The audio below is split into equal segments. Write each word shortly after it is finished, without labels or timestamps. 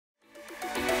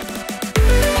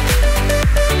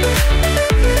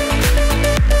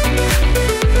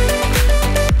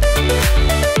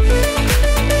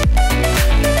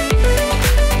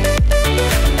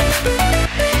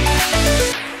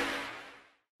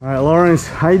All right, Lawrence,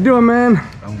 how you doing, man?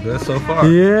 I'm good so far.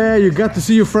 Yeah, you got to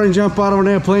see your friend jump out of an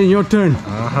airplane. Your turn.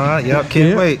 Yep,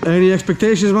 can't wait. Any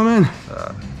expectations, my man?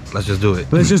 Let's just do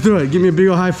it. Let's just do it. Give me a big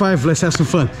old high five. Let's have some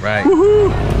fun. Right.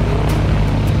 Woohoo!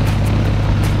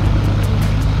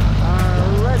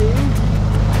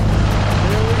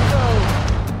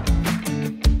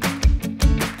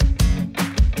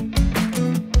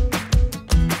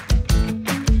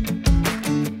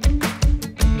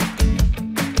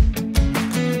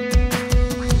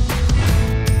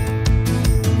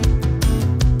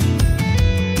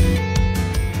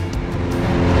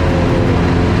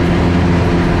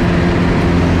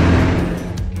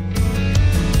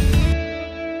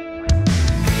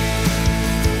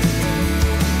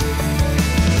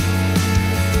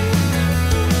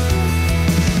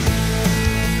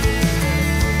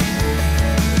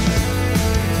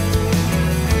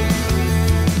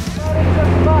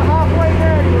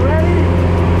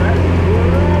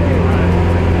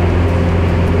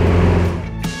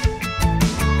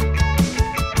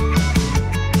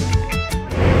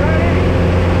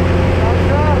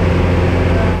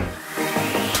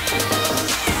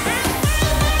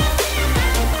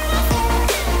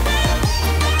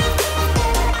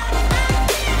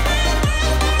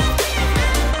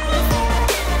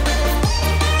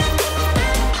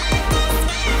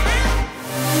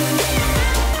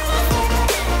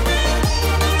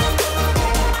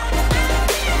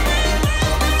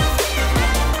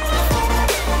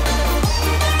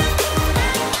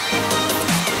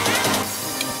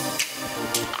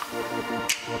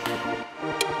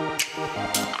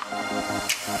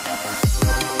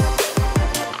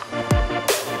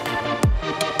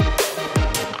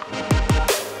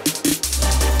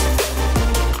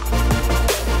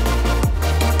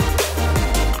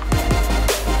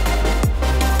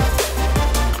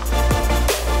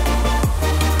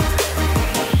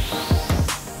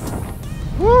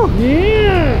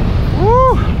 Yeah!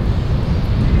 Woo!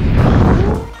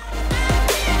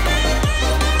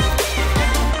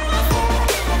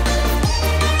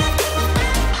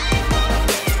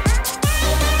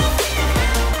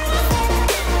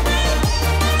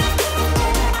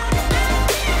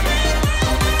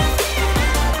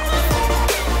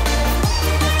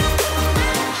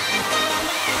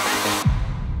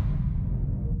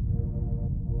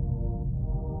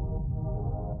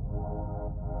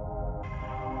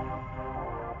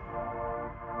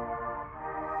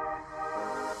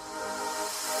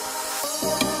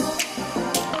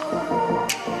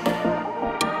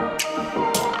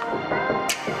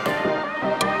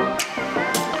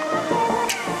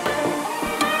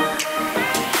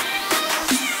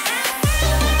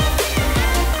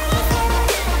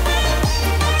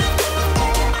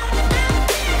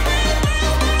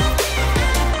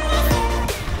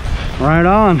 Right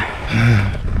on.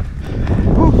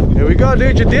 Here we go,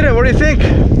 dude. You did it. What do you think?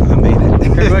 I made it.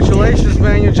 Congratulations,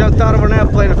 man. You jumped out of an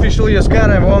airplane, officially a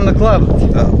skydiver. Welcome to the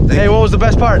club. Hey, what was the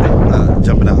best part?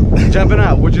 Jumping out. Jumping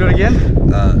out. Would you do it again?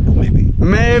 Maybe.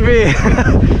 Maybe.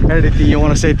 Anything you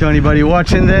want to say to anybody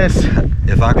watching this?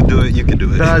 If I could do it, you can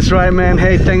do it. That's right, man.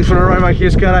 Hey, thanks for the ride back here,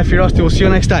 Skydive Fyrosity. We'll see you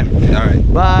next time. All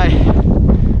right. Bye.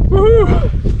 Woohoo!